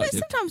Well, no, but counterproductive.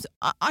 sometimes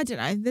I don't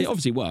know. It There's,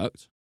 obviously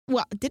worked.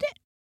 what did it?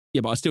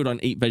 Yeah, but I still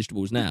don't eat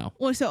vegetables now.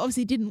 Well, so it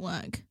obviously didn't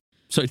work.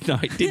 So no,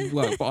 it didn't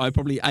work. But I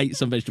probably ate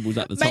some vegetables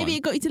at the time. Maybe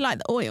it got you to like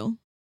the oil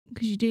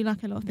because you do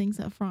like a lot of things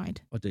that are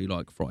fried. I do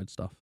like fried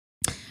stuff.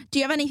 Do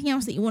you have anything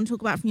else that you want to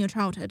talk about from your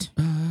childhood?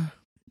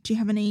 Do you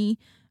have any?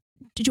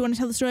 Did you want to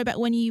tell the story about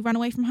when you ran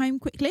away from home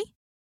quickly?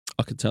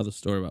 I could tell the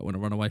story about when I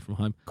ran away from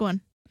home. Go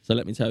on, So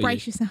let me tell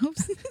brace you.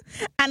 yourselves.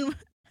 And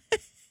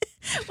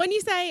when you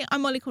say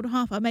I'm Molly called a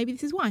Harper, maybe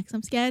this is why, because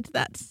I'm scared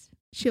that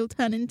she'll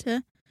turn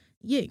into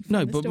you. from No,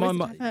 the but stories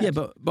that I've heard.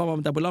 but my mum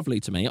and dad were lovely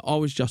to me. I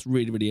was just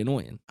really, really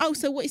annoying. Oh,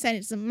 so what you're saying,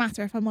 it doesn't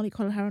matter if I'm Molly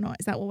Collar her or not?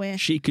 Is that what we're...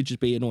 She could just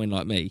be annoying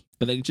like me.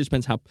 But then it just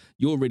depends how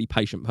you're a really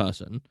patient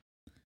person.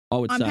 I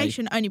would I'm say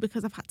patient only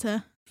because I've had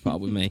to... put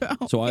up with me.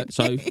 Oh,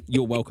 So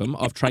you're welcome.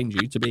 I've trained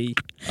you to be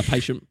a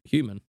patient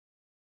human.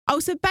 Oh,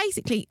 so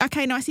basically...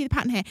 Okay, no, I see the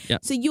pattern here. Yeah.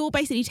 So you're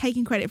basically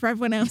taking credit for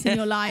everyone else in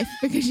your life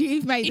because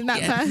you've made them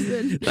that Yeah.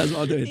 person. That's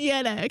what I'm doing.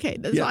 Yeah, no, okay.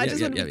 That's Yeah, fine. I yeah, just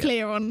yeah, want to yeah, be yeah.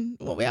 clear on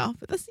what we are.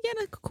 But that's, yeah,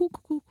 no, cool.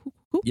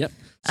 Yep.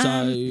 So,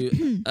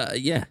 Um,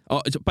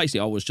 basically,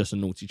 I was just a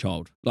naughty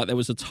child. Like, there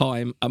was a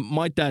time,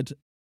 my dad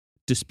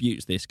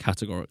disputes this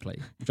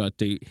categorically, which I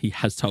do. He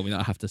has told me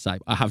that I have to say.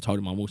 I have told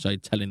him I'm also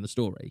telling the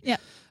story. Yeah.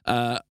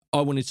 I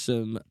wanted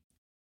some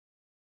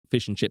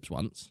fish and chips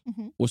once,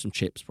 Mhm. or some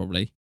chips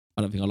probably.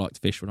 I don't think I liked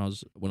fish when I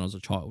was a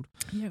child.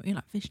 You don't really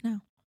like fish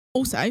now.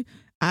 Also,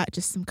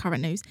 just some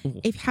current news. Ooh.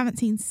 If you haven't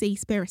seen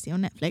Seaspiracy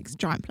on Netflix,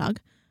 giant plug.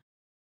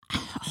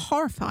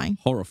 Horrifying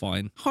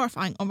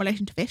on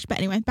relation to fish. But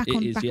anyway, back It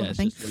on is, back yeah, on the it's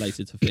thing. just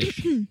related to fish.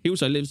 He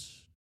also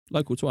lives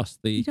local to us.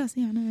 He does,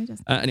 yeah, no, he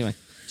does. Anyway,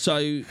 so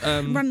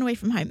Running away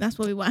from home, that's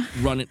where we were.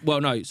 running.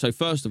 Well, no. So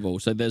first of all,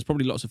 there's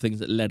probably lots of things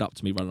that led up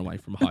to me running away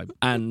from home,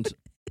 and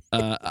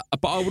but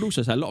I would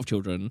also say a lot of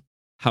children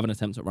have an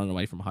attempt at running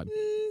away from home.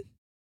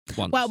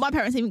 once. Well, my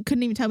parents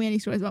couldn't even tell me any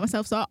stories about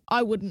myself, so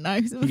I wouldn't know.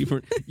 you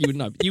would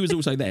know. You was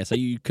also there, so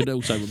you could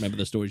also remember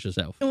the stories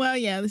yourself. Well,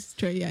 yeah, this is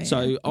true. Yeah.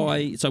 So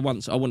yeah.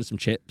 once I wanted some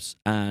chips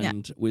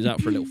and we was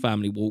out for a little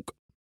family walk.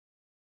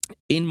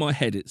 In my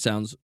head,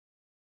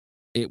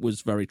 it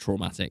was very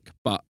traumatic,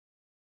 but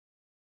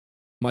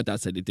my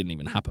dad said it didn't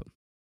even happen.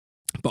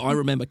 But I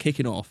remember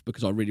kicking off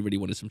because I really, really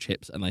wanted some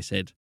chips, and they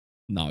said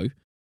no.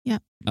 Yeah.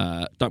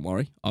 Don't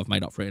worry, I've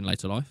made up for it in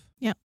later life.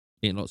 Yeah.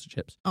 Eating lots of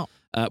chips. Oh.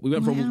 We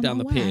went for a I walk am down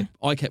the pier. aware.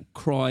 I kept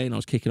crying. I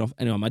was kicking off.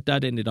 Anyway, my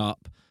dad ended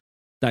up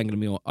dangling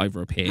me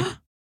over a pier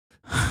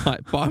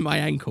like, by my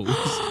ankles.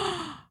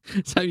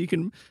 So you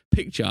can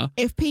picture.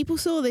 If people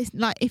saw this,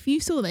 like if you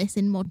saw this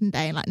in modern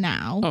day, like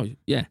now, Oh,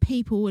 yeah.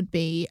 people would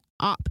be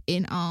up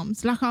in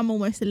arms. Like I'm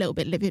almost a little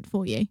bit livid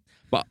for you.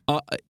 But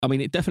I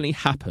mean, it definitely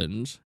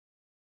happened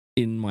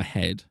in my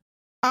head.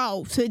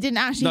 Oh, so it didn't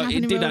actually No, happen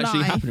it in did real actually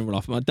life? happen in real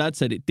life. My dad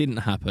said it didn't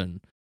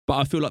happen, but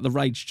I feel like the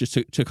rage just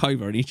took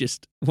over, and he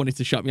just wanted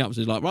to shut me up.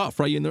 So he's like, "Right, I'll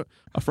throw you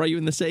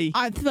in the sea."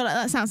 I feel like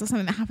that sounds like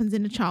something that happens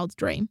in a child's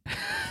dream.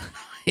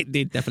 It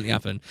did definitely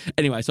happen.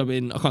 Anyway, so I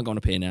can't go on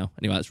a pier now.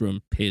 Anyway, that's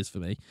ruined piers for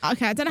me.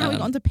 Okay, I don't know how we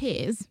got onto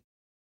piers.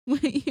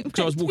 Because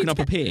I was walking up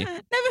a pier. No,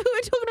 but we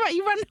were talking about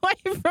you running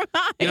away from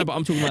home. Yeah, but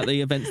I'm talking about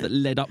the events that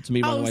led up to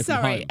me running away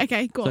from home.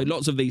 Okay, go So on.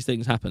 lots of these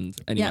things happened.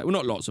 Anyway, Yep. well,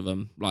 not lots of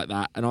them like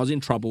that. And I was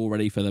in trouble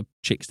already for the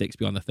chick sticks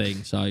behind the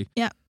thing. So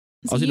Yeah.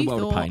 I was in a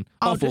world of pain.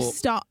 I I'll just thought-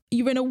 start.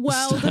 You're in a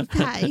world of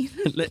pain.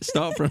 Let's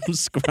start from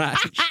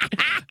scratch.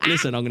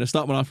 Listen, I'm going to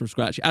start my life from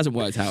scratch. It hasn't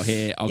worked out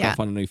here. I'll Yeah. go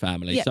find a new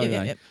family. Yep, so yep,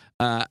 anyway,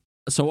 yep.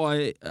 so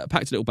I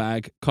packed a little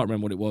bag. Can't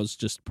remember what it was.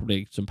 Just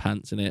probably some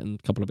pants in it and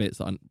a couple of bits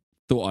that I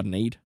thought I'd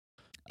need.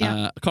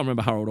 Yeah. I can't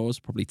remember how old I was.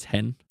 Probably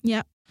 10.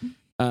 Yeah.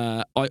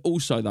 I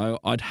also, though,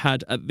 I'd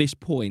had at this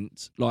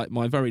point, like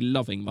my very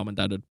loving mum and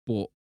dad had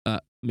bought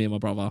me and my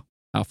brother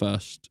our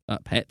first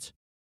pet,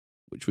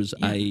 which was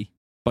a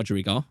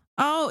budgerigar.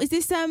 Oh, is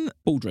this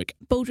Baldric.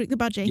 Baldric the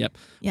Budgie? Yep.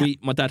 Yeah.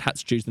 My dad had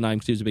to choose the name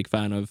because he was a big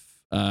fan of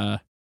I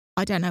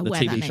don't know the where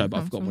that TV name show, but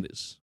I've comes forgotten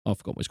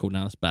from. what it's called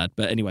now. That's bad.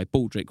 But anyway,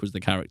 Baldric was the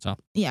character.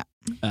 Yeah.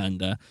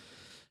 And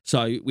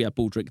so we had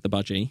Baldric the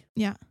Budgie.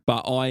 Yeah.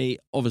 But I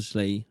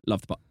obviously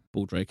loved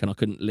Baldric, and I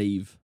couldn't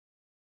leave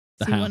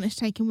the So you house. wanted to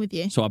take him with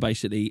you? So I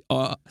basically,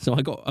 so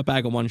I got a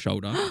bag on one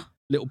shoulder,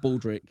 little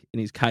Baldric in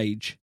his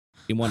cage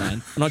in one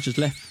hand, and I just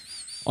left.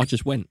 I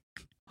just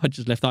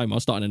left home. I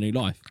was starting a new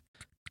life.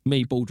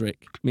 Me and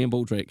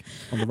Baldric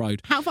on the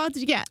road. How far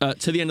did you get?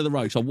 To the end of the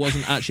road, so I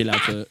wasn't actually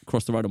allowed to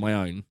cross the road on my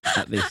own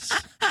at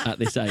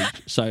this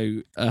age.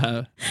 So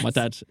my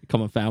dad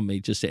come and found me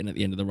just sitting at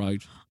the end of the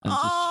road and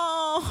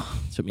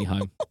just took me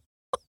home.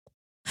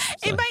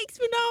 So, It makes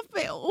me laugh,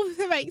 but it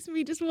also makes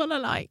me just want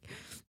to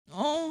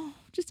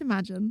just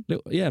imagine.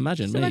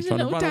 imagine Just me imagine trying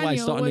to little run away,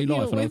 Daniel start a new with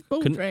life, and I with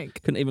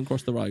Baldric. couldn't even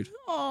cross the road.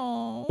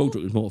 Oh,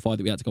 Baldric was mortified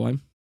that we had to go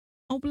home.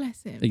 Oh,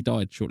 bless him. He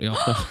died shortly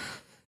after.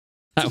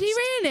 Did he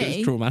really? It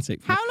was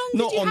traumatic. How long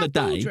Not did you on have the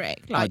day.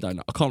 Baldric? I don't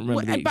know. I can't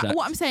remember the exact. But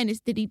what I'm saying is,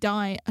 did he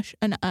die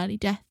an early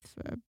death?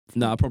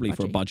 No, probably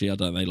for a Budgie? budgie. I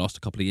don't know. They last a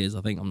couple of years,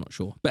 I think. I'm not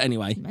sure. But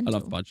anyway, Mental.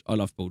 I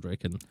love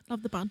Baldric, and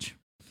Love the Budge.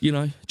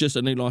 just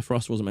a new life for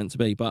us wasn't meant to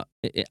be. But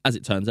as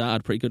it turns out, I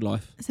had a pretty good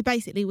life. So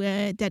basically,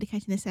 we're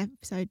dedicating this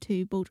episode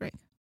to Baldric.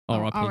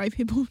 R.I.P.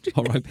 R.I.P. Baldric.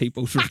 R.I.P.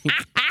 Baldric.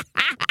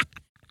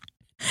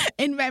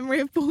 In memory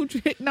of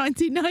Baldric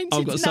 1990.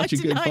 I've got such a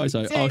good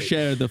photo. 1992. I'll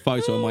share the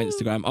photo on my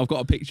Instagram. I've got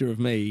a picture of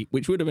me,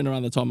 which would have been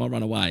around the time I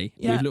ran away,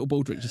 Yeah. with little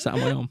Baldric just sat on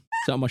my arm,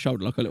 sat on my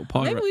shoulder like a little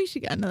pirate. Maybe we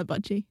should get another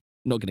budgie.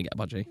 Not going to get a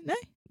budgie. No?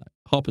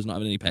 Harper's not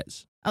having any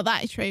pets. Oh,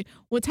 that is true.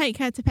 We'll take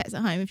her to Pets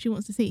at Home if she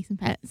wants to see some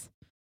pets.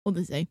 Or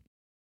the zoo.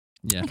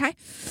 Yeah. Okay.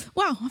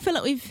 Well, I feel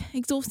like we've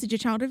exhausted your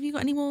child. Have you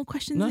got any more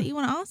questions No. that you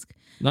want to ask?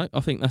 No, I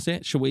think that's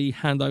it. Shall we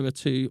hand over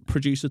to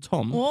producer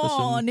Tom? for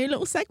Oh, some- new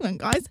little segment,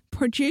 guys.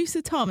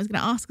 Producer Tom is going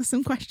to ask us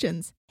some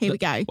questions. Here we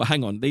go. Well,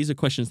 hang on. These are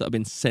questions that have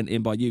been sent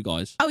in by you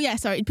guys. Oh, yeah,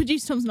 sorry.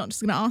 Producer Tom's not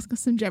just going to ask us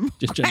some general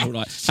Just general,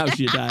 like, how's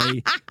your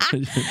day?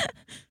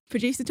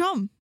 Producer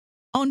Tom.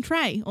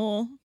 Entree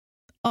or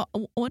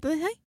what do they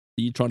say?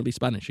 Are you trying to be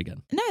Spanish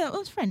again? No, that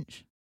was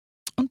French.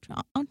 Entree.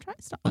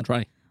 Stop.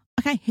 Entree.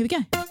 Okay, here we go.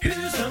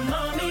 Who's the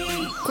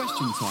mommy?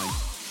 Question time.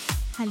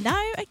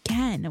 Hello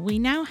again. We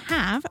now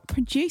have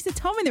Producer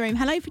Tom in the room.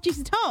 Hello,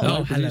 Producer Tom. Hello,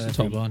 Oh, hello producer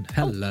Tom. everyone.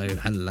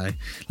 Hello.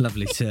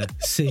 Lovely to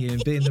see you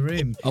and be in the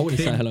room. I want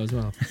to say hello as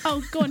well.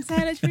 Oh, go on, say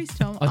hello to Producer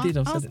Tom. I did,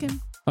 I've said Ask it.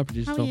 him Hi,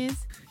 producer how Tom. he is.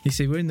 You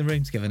see, we're in the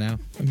room together now.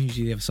 I'm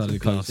usually the other side of the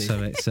glass, Cozy.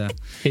 so it's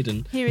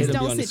Hidden. Here is Hidden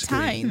behind the dulcet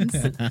screen.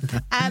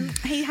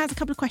 tones. He has a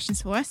couple of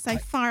questions for us, so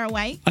fire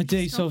away. I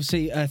do. So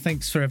obviously,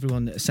 thanks for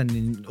everyone sending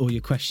in all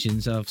your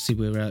questions. Obviously,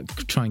 we're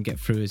trying and get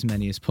through as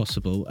many as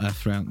possible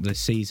throughout the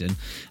season.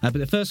 But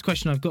the first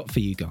question I've got for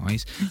you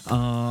guys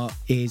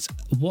is,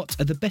 what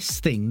are the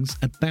best things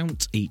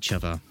about each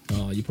other?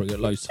 Oh, you probably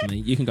got loads for me.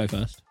 You can go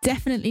first.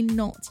 Definitely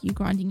not you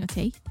grinding your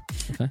teeth.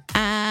 Okay.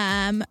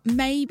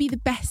 Maybe the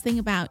best thing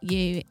about about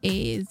you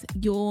is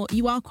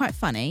you are quite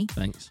funny.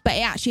 Thanks. But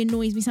it actually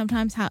annoys me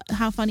sometimes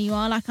how funny you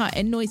are. Like, it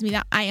annoys me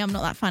that I'm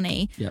not that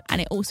funny, Yep.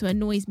 and it also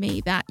annoys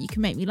me that you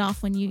can make me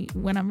laugh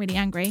when I'm really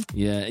angry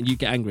Yeah, and you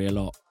get angry a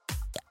lot.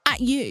 at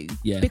you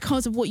Yeah.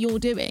 because of what you're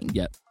doing.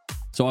 Yep.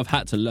 So I've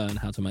had to learn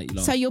how to make you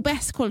laugh. So your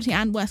best quality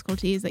and worst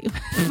quality is that you're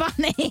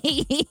funny.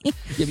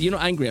 Yeah, but you're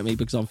not angry at me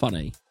because I'm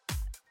funny.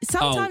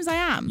 Sometimes I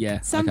am. Yeah. okay,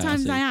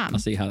 Sometimes see. I am. I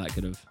see how that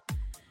could have.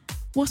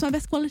 What's my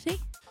best quality?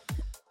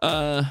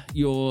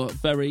 You're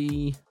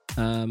very.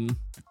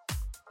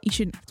 You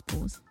shouldn't have to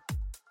pause.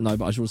 No,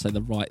 but I just want to say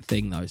the right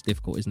thing though. It's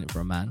difficult, isn't it, for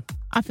a man?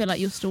 I feel like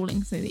you're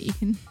stalling so that you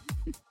can.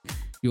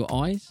 Your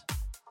eyes.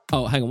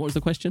 Oh, hang on. What was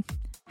the question?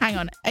 Hang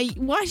on.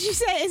 Why did you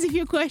say it as if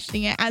you're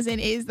questioning it? As in,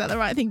 is that the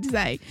right thing to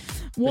say?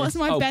 What's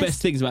my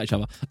best things about each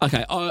other?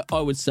 Okay, I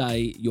would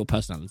say your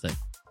personality.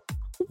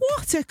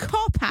 What a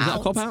cop out! Is that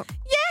a cop out?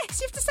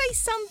 Yes, you have to say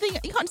something.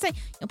 You can't say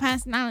your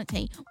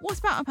personality. What's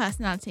about my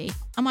personality?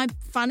 Am I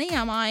funny?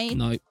 Am I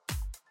No,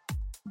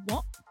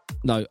 what?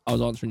 no. I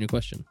was answering your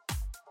question.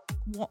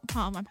 What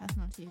part of my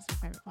personality is your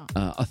favourite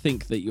part? I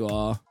think that you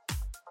are.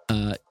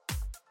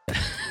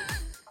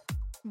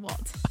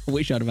 What? I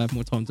wish I'd have had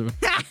more time to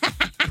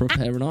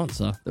prepare an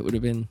answer. That would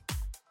have been.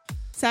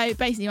 So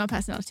basically, my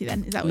personality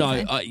then is that what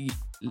you're No, saying?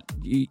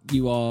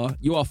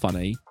 you are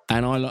funny,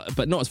 and I like,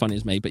 but not as funny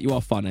as me. But you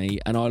are funny,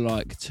 and I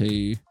like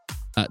to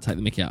take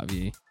the mickey out of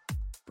you.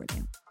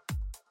 Brilliant.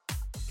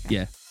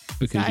 Yeah,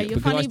 because So you're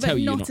because I funny, tell but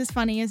you you're not as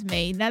funny as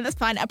me. No, that's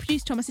fine.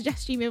 Producer Tom, I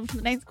suggest you move on to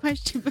the next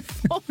question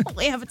before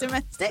we have a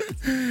domestic.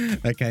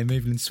 Okay,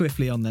 moving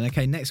swiftly on then.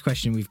 Okay, next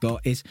question we've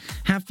got is,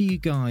 have you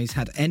guys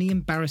had any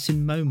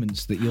embarrassing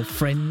moments that your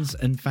friends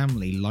and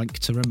family like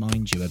to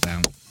remind you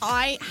about?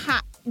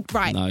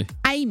 Right. No.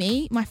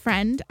 Amy, my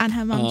friend, and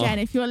her mum Oh. Jen,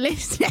 if you're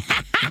listening.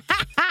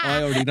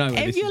 I already know where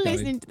If this you're is going.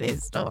 listening to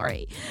this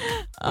story,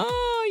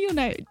 you'll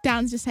know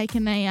Dan's just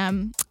taken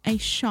a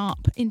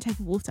sharp intake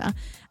of water.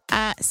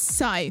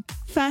 So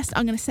first,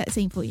 I'm going to set the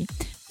scene for you.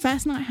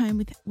 First night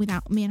home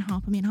without me and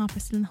Harper. Me and Harper are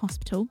still in the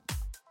hospital.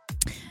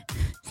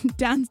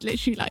 Dan's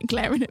literally like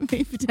glaring at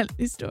me for telling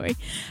this story.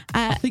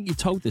 I think you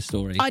told this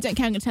story. I don't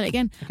care. I'm going to tell it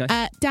again.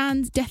 Okay.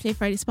 Dan's deathly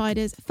afraid of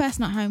spiders. First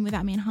night home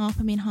without me and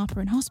Harper. Me and Harper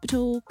are in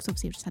hospital because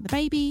obviously I've just had the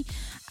baby.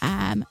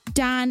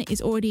 Dan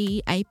is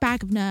already a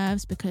bag of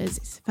nerves because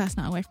it's the first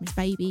night away from his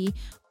baby.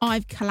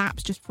 I've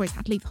collapsed just before he's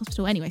had to leave the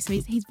hospital anyway, so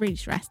he's really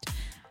stressed.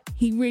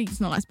 He really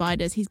does not like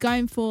spiders. He's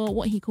going for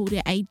what he called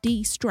it a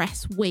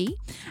de-stress wee.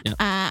 Yep.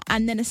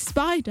 And then a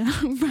spider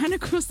ran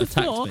across the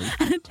Attacked floor me.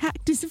 and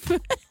attacked his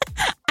foot.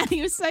 And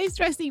he was so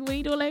stressed he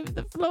weed all over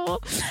the floor.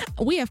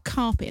 We have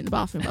carpet in the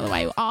bathroom, by the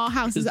way. Our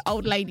house is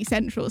old lady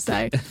central,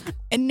 so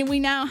and we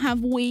now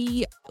have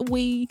wee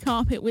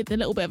carpet with a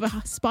little bit of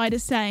a spider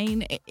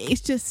stain. It's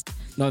just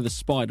No, the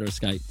spider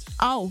escaped.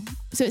 so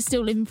it's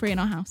still living free in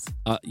our house.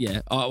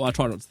 Yeah, I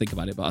try not to think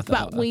about it, but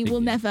But we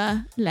will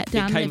never let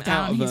Dan came live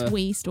down out of his a-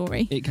 wee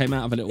story. It came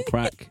out of a little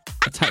crack,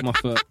 attacked my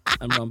foot,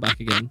 and run back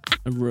again,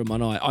 and ruined my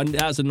night.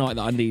 That was a night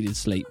that I needed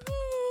sleep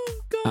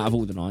Oh, God. out of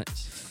all the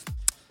nights.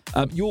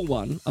 Your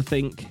one, I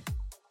think,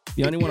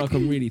 the only one I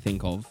can really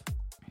think of,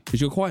 because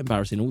you're quite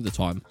embarrassing all the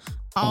time.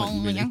 aren't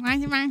you, really? you're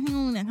quite embarrassing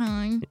all the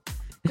time.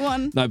 Go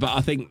on. No, but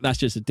I think that's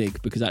just a dig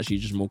because actually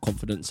you're just more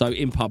confident. So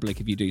in public,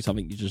 if you do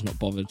something, you're just not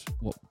bothered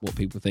what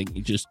people think.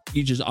 You just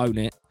own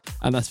it,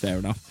 and that's fair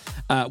enough.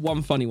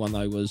 One funny one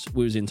though was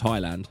we was in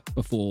Thailand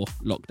before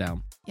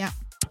lockdown. Yeah.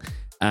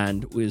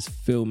 And we was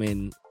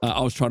filming.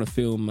 I was trying to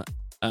film.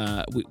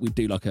 We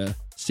do like a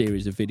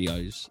series of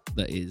videos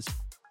that is.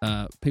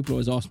 People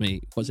always ask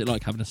me, what's it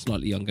like having a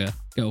slightly younger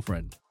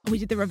girlfriend? We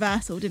did the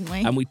reversal, didn't we?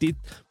 And we did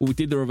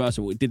the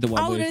reversal. We did the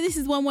one Oh, where no, this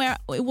is one where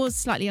it was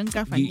slightly young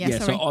girlfriend. yeah,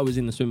 sorry. so I was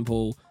in the swimming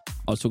pool,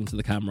 I was talking to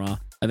the camera,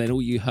 and then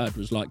all you heard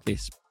was like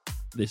this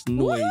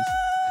noise,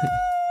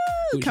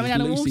 which Coming was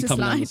down a Lucy water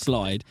coming down the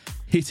slide. slide,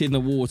 hitting the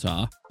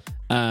water,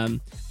 and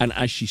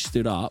as she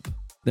stood up,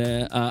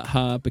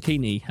 her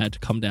bikini had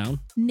come down.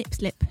 Nip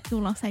slip is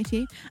all I'll say to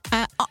you.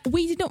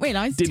 We did not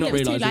realise. Did till not it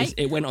was too realise late.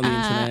 this. It went on the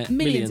internet.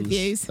 Millions of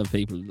views. of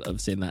people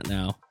have seen that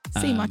now.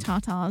 See my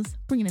tartars,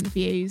 bringing in the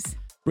views.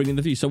 Bringing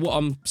the view. So what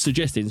I'm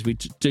suggesting is we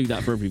do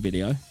that for every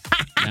video.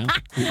 Now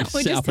we We'll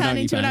set just up an turn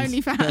into an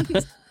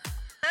OnlyFans.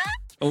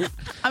 Oh,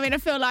 I mean, I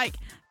feel like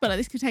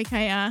this could take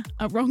a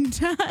wrong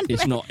turn.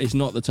 it's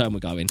not the term we're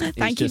going.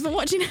 Thank you for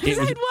watching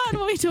episode 1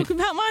 where we talk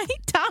about my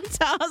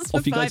tartars for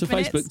Off you go 5 to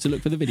minutes. Facebook to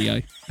look for the video.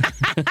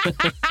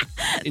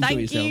 Enjoy Thank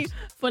yourselves. you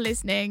for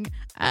listening.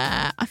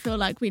 I feel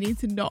like we need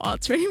to not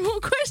answer any more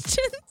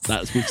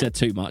questions. We've said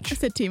too much. I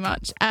said too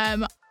much.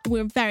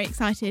 We're very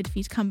excited for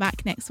you to come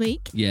back next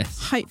week.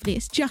 Yes. Hopefully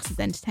it's just as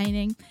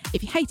entertaining.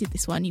 If you hated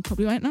this one, you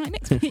probably won't like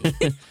next week.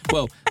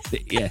 Well,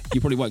 yeah, you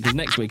probably won't, because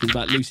next week is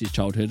about Lucy's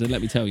childhood, and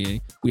let me tell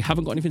you, we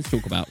haven't got anything to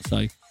talk about,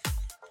 so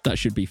that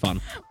should be fun.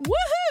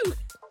 Woohoo!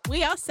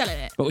 We are selling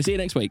it. But we'll see you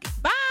next week.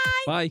 Bye.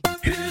 Bye.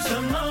 Who's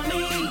the mommy?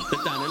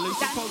 The Dan and Lucy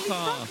That's the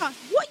podcast.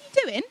 What are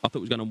you doing? I thought it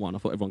was going on one. I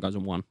thought everyone goes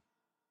on one.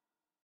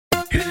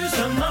 Who's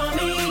the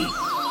mommy?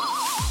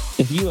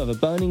 If you have a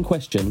burning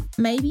question,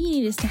 maybe you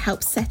need us to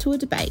help settle a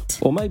debate,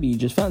 or maybe you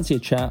just fancy a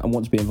chat and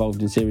want to be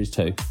involved in Series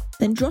 2,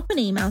 then drop an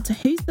email to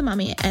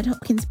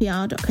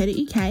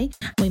who'sthemummy@edhopkinspr.co.uk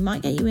and we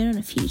might get you in on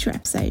a future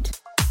episode.